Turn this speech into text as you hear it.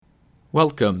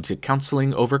Welcome to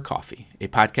Counseling Over Coffee, a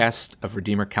podcast of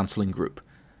Redeemer Counseling Group.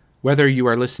 Whether you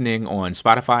are listening on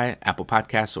Spotify, Apple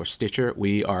Podcasts, or Stitcher,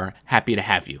 we are happy to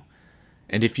have you.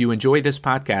 And if you enjoy this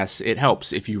podcast, it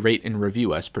helps if you rate and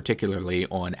review us, particularly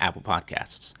on Apple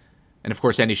Podcasts. And of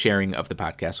course, any sharing of the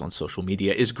podcast on social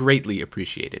media is greatly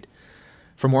appreciated.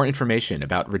 For more information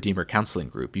about Redeemer Counseling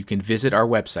Group, you can visit our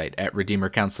website at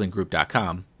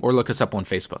redeemercounselinggroup.com or look us up on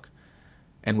Facebook.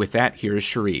 And with that, here is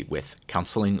Cherie with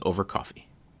Counseling Over Coffee.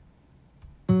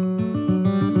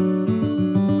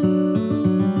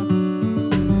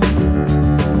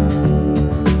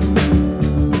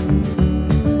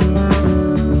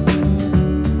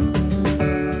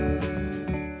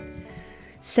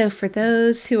 So for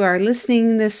those who are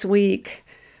listening this week,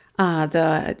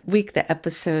 the week the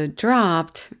episode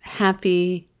dropped,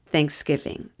 happy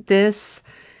Thanksgiving. This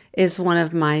is one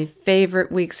of my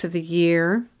favorite weeks of the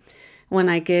year, when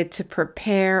I get to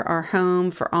prepare our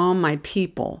home for all my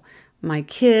people, my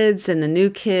kids and the new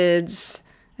kids,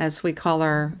 as we call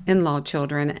our in-law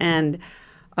children, and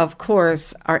of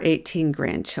course, our 18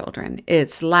 grandchildren.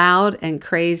 It's loud and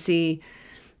crazy,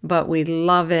 but we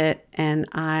love it, and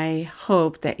I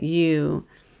hope that you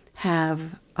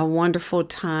have a wonderful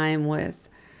time with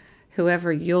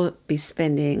whoever you'll be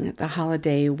spending the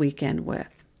holiday weekend with.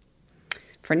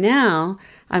 For now,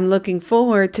 I'm looking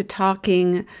forward to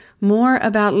talking more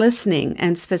about listening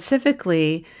and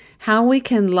specifically how we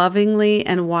can lovingly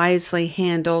and wisely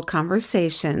handle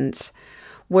conversations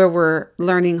where we're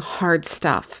learning hard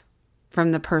stuff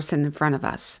from the person in front of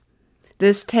us.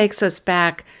 This takes us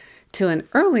back to an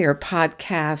earlier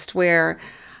podcast where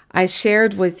I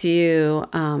shared with you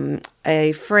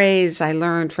a phrase I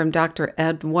learned from Dr.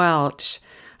 Ed Welch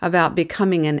about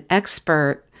becoming an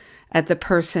expert at the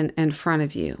person in front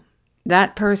of you.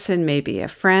 That person may be a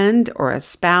friend or a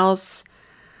spouse,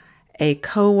 a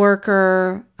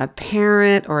coworker, a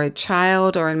parent or a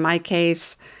child, or in my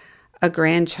case, a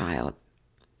grandchild.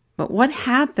 But what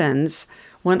happens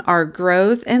when our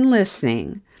growth in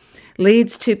listening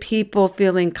leads to people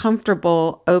feeling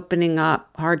comfortable opening up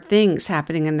hard things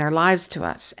happening in their lives to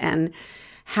us? And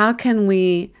how can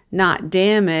we not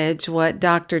damage what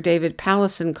Dr. David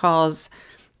Powlison calls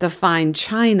the fine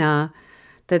china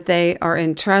that they are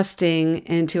entrusting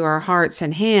into our hearts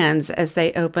and hands as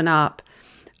they open up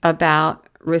about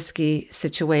risky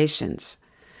situations?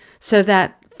 So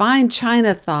that fine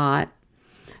china thought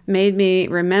made me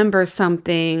remember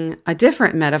something, a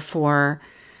different metaphor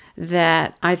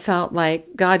that I felt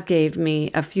like God gave me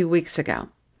a few weeks ago.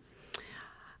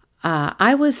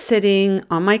 I was sitting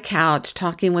on my couch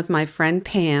talking with my friend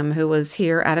Pam, who was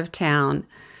here out of town,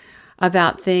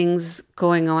 about things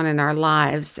going on in our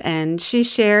lives. And she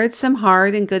shared some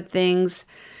hard and good things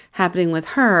happening with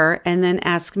her and then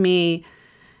asked me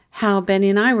how Benny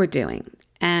and I were doing.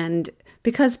 And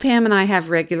because Pam and I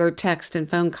have regular text and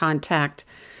phone contact,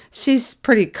 she's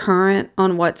pretty current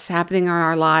on what's happening in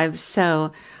our lives.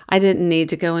 So I didn't need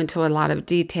to go into a lot of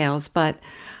details, but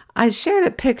I shared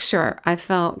a picture I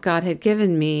felt God had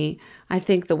given me, I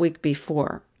think the week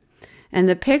before. And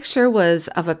the picture was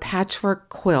of a patchwork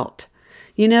quilt.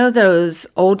 You know, those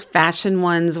old-fashioned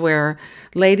ones where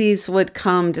ladies would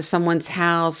come to someone's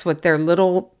house with their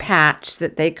little patch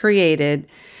that they created,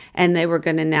 and they were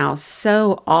going to now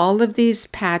sew all of these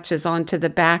patches onto the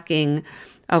backing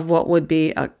of what would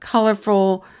be a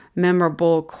colorful,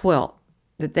 memorable quilt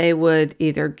that they would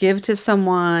either give to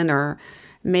someone or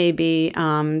maybe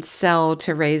sell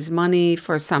to raise money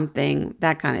for something,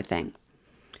 that kind of thing.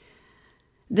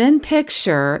 Then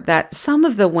picture that some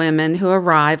of the women who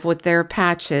arrive with their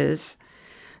patches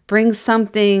bring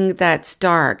something that's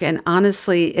dark, and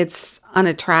honestly, it's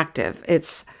unattractive.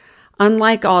 It's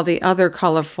unlike all the other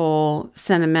colorful,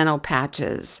 sentimental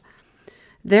patches.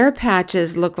 Their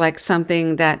patches look like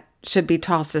something that should be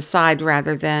tossed aside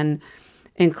rather than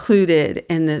included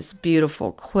in this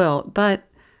beautiful quilt, but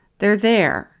they're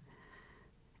there.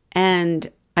 And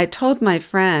I told my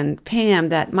friend Pam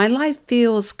that my life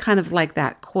feels kind of like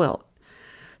that quilt.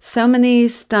 So many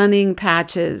stunning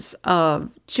patches of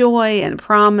joy and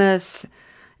promise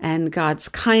and God's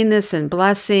kindness and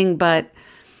blessing, but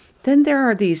then there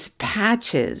are these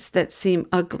patches that seem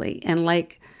ugly and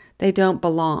like they don't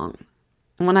belong.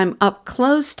 And when I'm up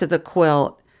close to the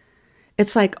quilt,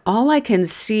 it's like all I can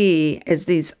see is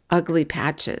these ugly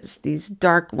patches, these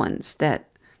dark ones that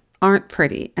aren't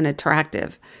pretty and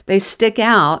attractive. They stick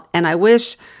out, and I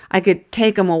wish I could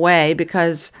take them away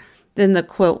because then the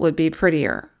quilt would be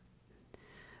prettier.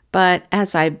 But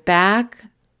as I back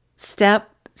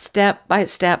step by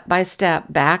step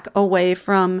back away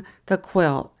from the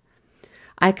quilt,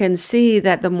 I can see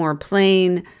that the more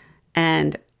plain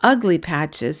and ugly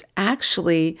patches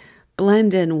actually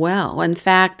blend in well. In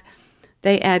fact,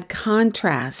 they add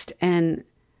contrast and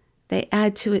they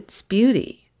add to its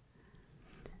beauty.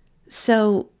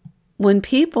 So when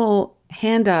people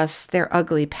hand us their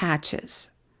ugly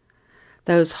patches,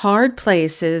 those hard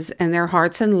places in their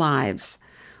hearts and lives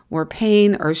where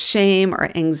pain or shame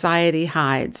or anxiety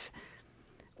hides,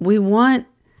 we want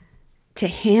to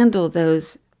handle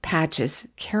those patches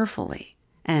carefully.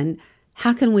 And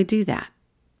how can we do that?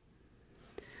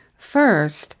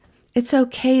 First, it's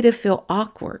okay to feel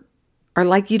awkward or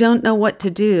like you don't know what to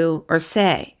do or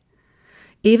say.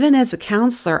 Even as a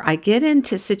counselor, I get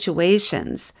into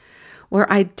situations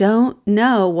where I don't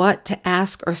know what to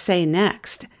ask or say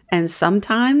next. And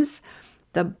sometimes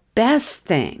the best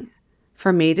thing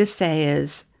for me to say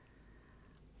is,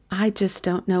 I just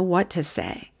don't know what to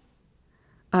say,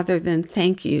 other than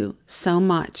thank you so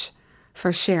much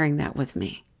for sharing that with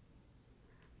me.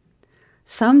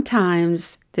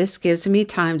 Sometimes this gives me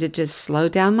time to just slow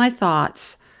down my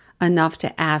thoughts enough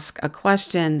to ask a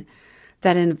question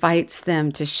that invites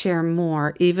them to share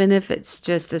more, even if it's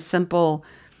just a simple,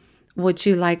 would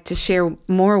you like to share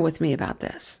more with me about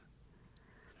this?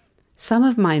 Some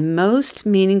of my most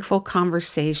meaningful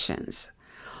conversations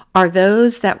are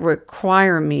those that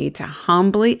require me to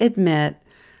humbly admit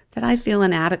that I feel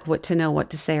inadequate to know what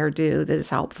to say or do that is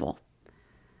helpful,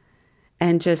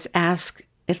 and just ask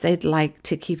if they'd like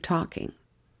to keep talking.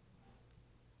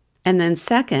 And then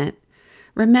second,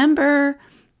 remember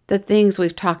the things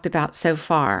we've talked about so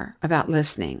far about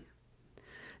listening.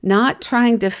 Not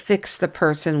trying to fix the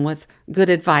person with good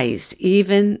advice,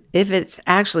 even if it's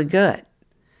actually good.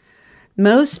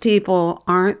 Most people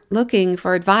aren't looking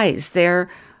for advice. They're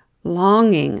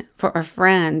longing for a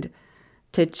friend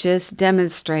to just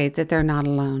demonstrate that they're not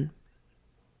alone.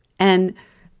 And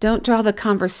don't draw the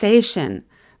conversation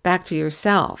back to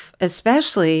yourself,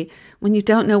 especially when you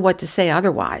don't know what to say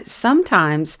otherwise.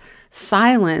 Sometimes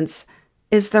silence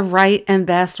is the right and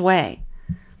best way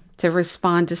to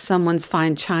respond to someone's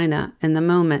fine china in the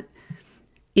moment,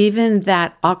 even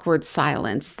that awkward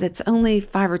silence that's only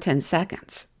 5 or 10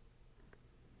 seconds.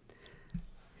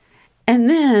 And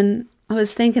then I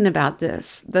was thinking about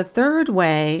this. The third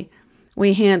way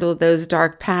we handle those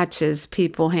dark patches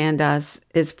people hand us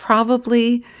is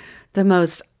probably the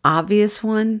most obvious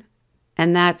one,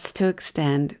 and that's to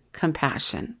extend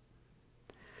compassion.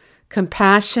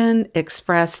 Compassion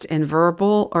expressed in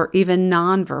verbal or even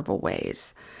nonverbal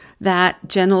ways. That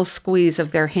gentle squeeze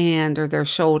of their hand or their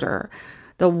shoulder,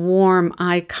 the warm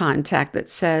eye contact that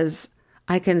says,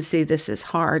 I can see this is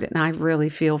hard and I really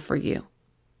feel for you.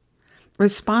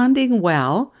 Responding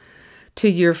well to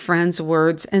your friend's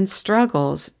words and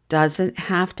struggles doesn't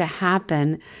have to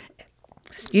happen,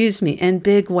 in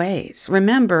big ways.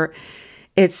 Remember,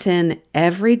 it's in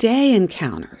everyday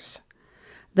encounters,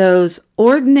 those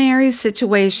ordinary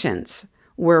situations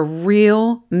where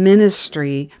real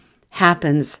ministry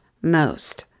happens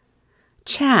most.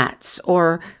 Chats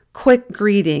or quick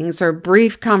greetings or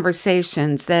brief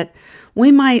conversations that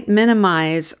we might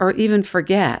minimize or even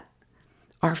forget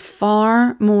are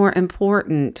far more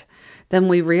important than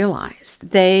we realize.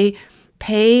 They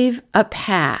pave a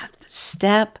path,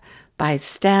 step by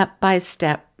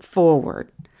step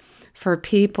forward, for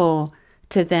people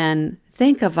to then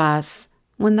think of us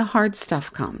when the hard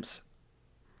stuff comes.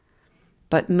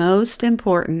 But most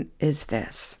important is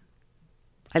this.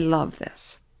 I love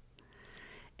this.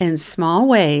 In small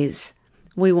ways,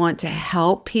 we want to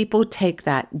help people take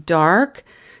that dark,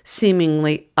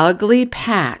 seemingly ugly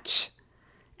patch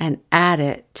and add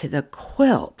it to the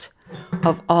quilt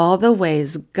of all the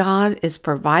ways God is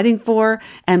providing for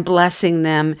and blessing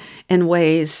them in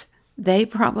ways they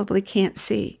probably can't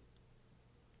see.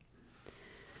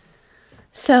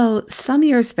 So some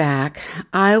years back,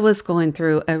 I was going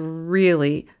through a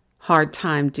really hard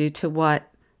time due to what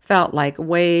felt like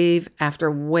wave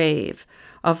after wave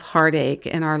of heartache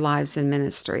in our lives in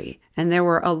ministry. And there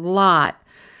were a lot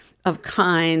of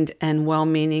kind and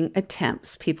well-meaning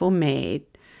attempts people made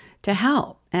to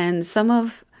help. And some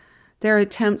of their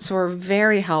attempts were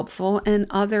very helpful and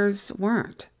others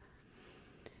weren't.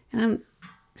 And I'm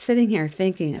sitting here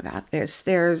thinking about this.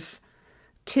 There's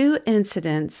 2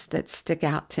 incidents that stick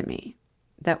out to me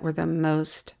that were the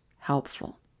most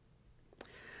helpful.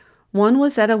 One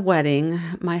was at a wedding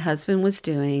my husband was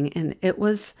doing, and it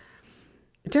was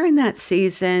during that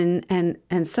season,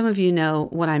 and some of you know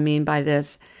what I mean by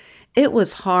this, it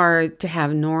was hard to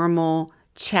have normal,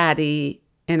 chatty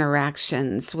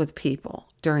interactions with people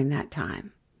during that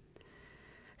time.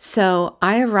 So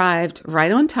I arrived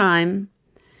right on time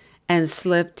and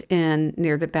slipped in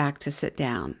near the back to sit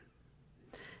down.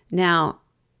 Now,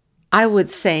 I would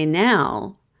say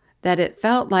now that it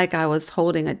felt like I was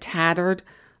holding a tattered,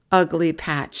 ugly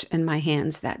patch in my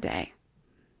hands that day.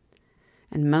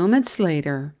 And moments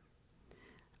later,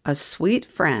 a sweet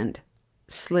friend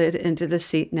slid into the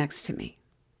seat next to me.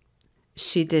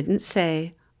 She didn't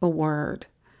say a word.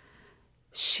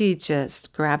 She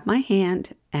just grabbed my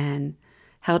hand and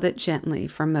held it gently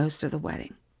for most of the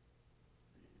wedding.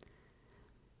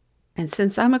 And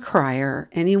since I'm a crier,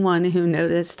 anyone who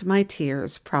noticed my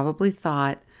tears probably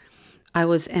thought I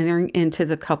was entering into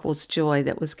the couple's joy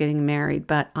that was getting married.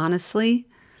 But honestly,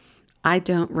 I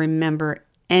don't remember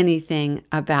anything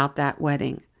about that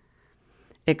wedding,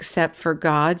 except for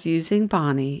God using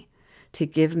Bonnie to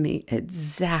give me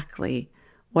exactly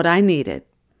what I needed.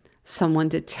 Someone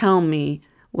to tell me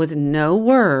with no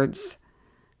words,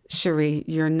 Cherie,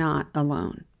 you're not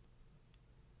alone.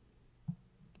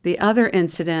 The other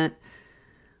incident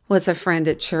was a friend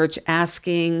at church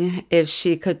asking if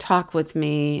she could talk with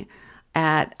me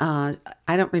at, I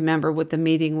don't remember what the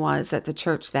meeting was at the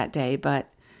church that day, but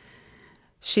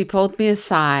she pulled me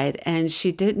aside and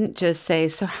she didn't just say,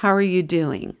 "So how are you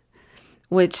doing?"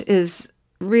 Which is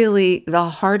really the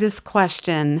hardest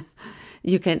question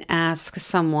you can ask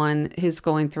someone who's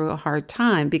going through a hard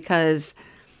time, because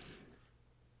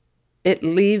it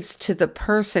leaves to the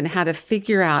person how to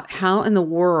figure out how in the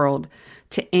world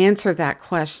to answer that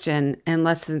question in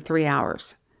less than 3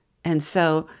 hours. And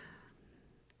so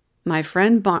my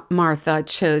friend Martha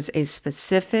chose a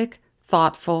specific,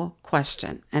 thoughtful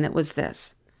question, and it was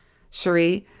this: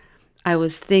 "Cherie, I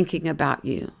was thinking about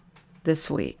you this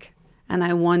week, and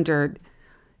I wondered,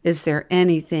 is there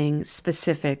anything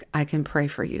specific I can pray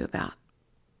for you about?"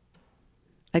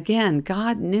 Again,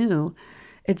 God knew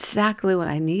exactly what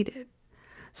I needed.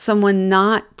 Someone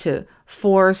not to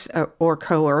force or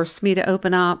coerce me to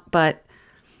open up, but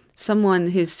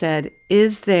someone who said,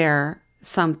 "Is there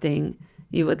something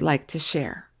you would like to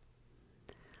share?"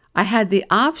 I had the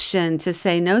option to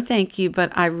say, "No, thank you,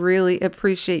 but I really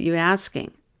appreciate you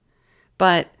asking."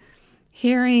 But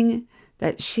hearing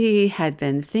that she had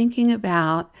been thinking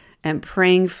about and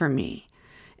praying for me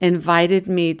invited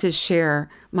me to share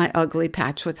my ugly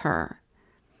patch with her.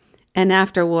 And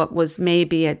after what was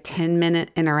maybe a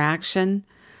 10-minute interaction,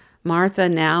 Martha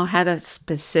now had a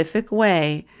specific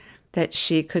way that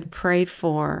she could pray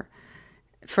for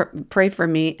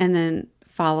me and then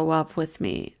follow up with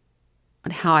me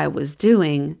on how I was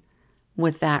doing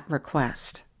with that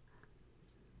request.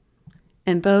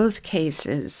 In both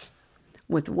cases,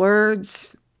 with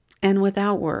words and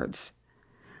without words,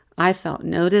 I felt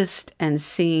noticed and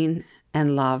seen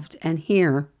and loved. And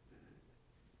here,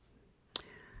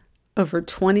 over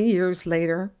 20 years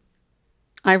later,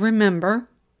 I remember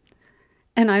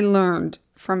and I learned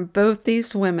from both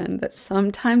these women that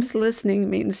sometimes listening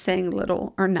means saying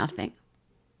little or nothing.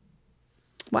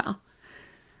 Well,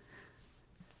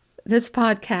 this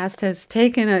podcast has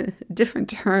taken a different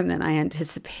turn than I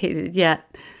anticipated,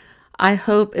 yet I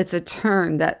hope it's a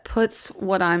turn that puts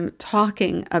what I'm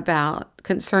talking about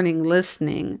concerning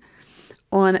listening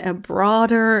on a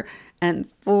broader and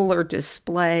fuller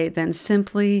display than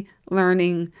simply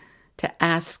learning to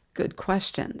ask good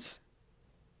questions.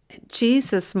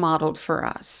 Jesus modeled for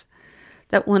us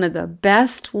that one of the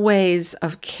best ways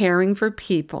of caring for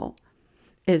people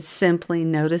is simply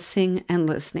noticing and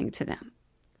listening to them.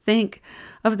 Think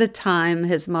of the time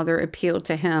his mother appealed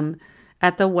to him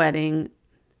at the wedding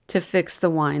to fix the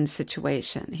wine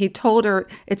situation. He told her,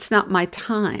 "It's not my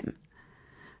time."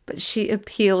 But she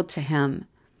appealed to him,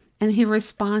 and he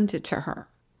responded to her.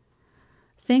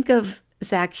 Think of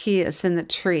Zacchaeus in the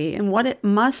tree and what it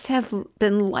must have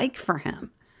been like for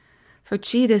him, for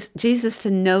Jesus to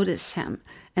notice him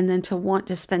and then to want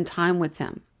to spend time with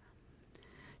him.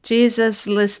 Jesus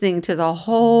listening to the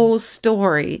whole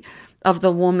story of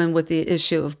the woman with the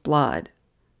issue of blood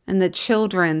and the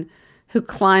children who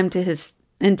climbed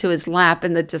into his lap,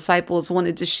 and the disciples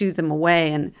wanted to shoo them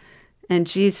away. And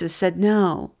Jesus said,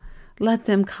 "No, let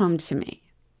them come to me."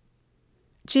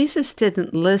 Jesus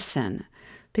didn't listen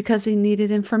because he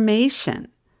needed information.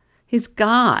 He's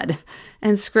God,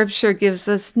 and Scripture gives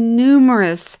us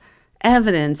numerous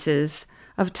evidences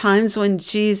of times when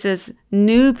Jesus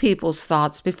knew people's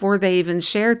thoughts before they even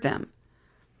shared them.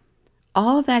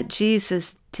 All that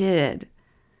Jesus did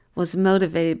was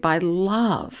motivated by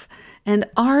love, and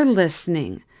our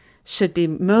listening should be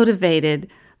motivated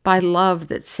by love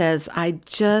that says, "I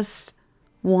just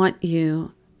want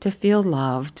you to feel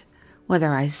loved,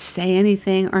 whether I say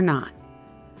anything or not."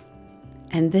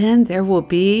 And then there will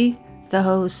be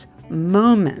those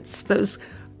moments, those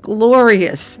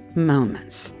glorious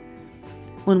moments,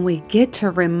 when we get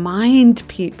to remind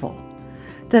people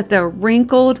that the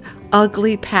wrinkled,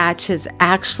 ugly patch is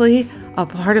actually a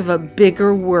part of a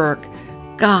bigger work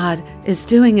God is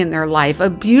doing in their life, a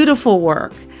beautiful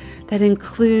work that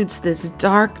includes this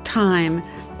dark time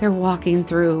they're walking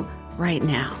through right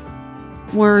now.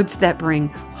 Words that bring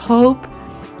hope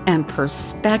and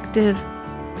perspective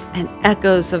and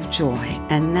echoes of joy.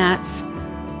 And that's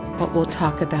what we'll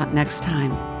talk about next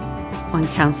time on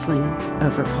Counseling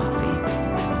Over Coffee.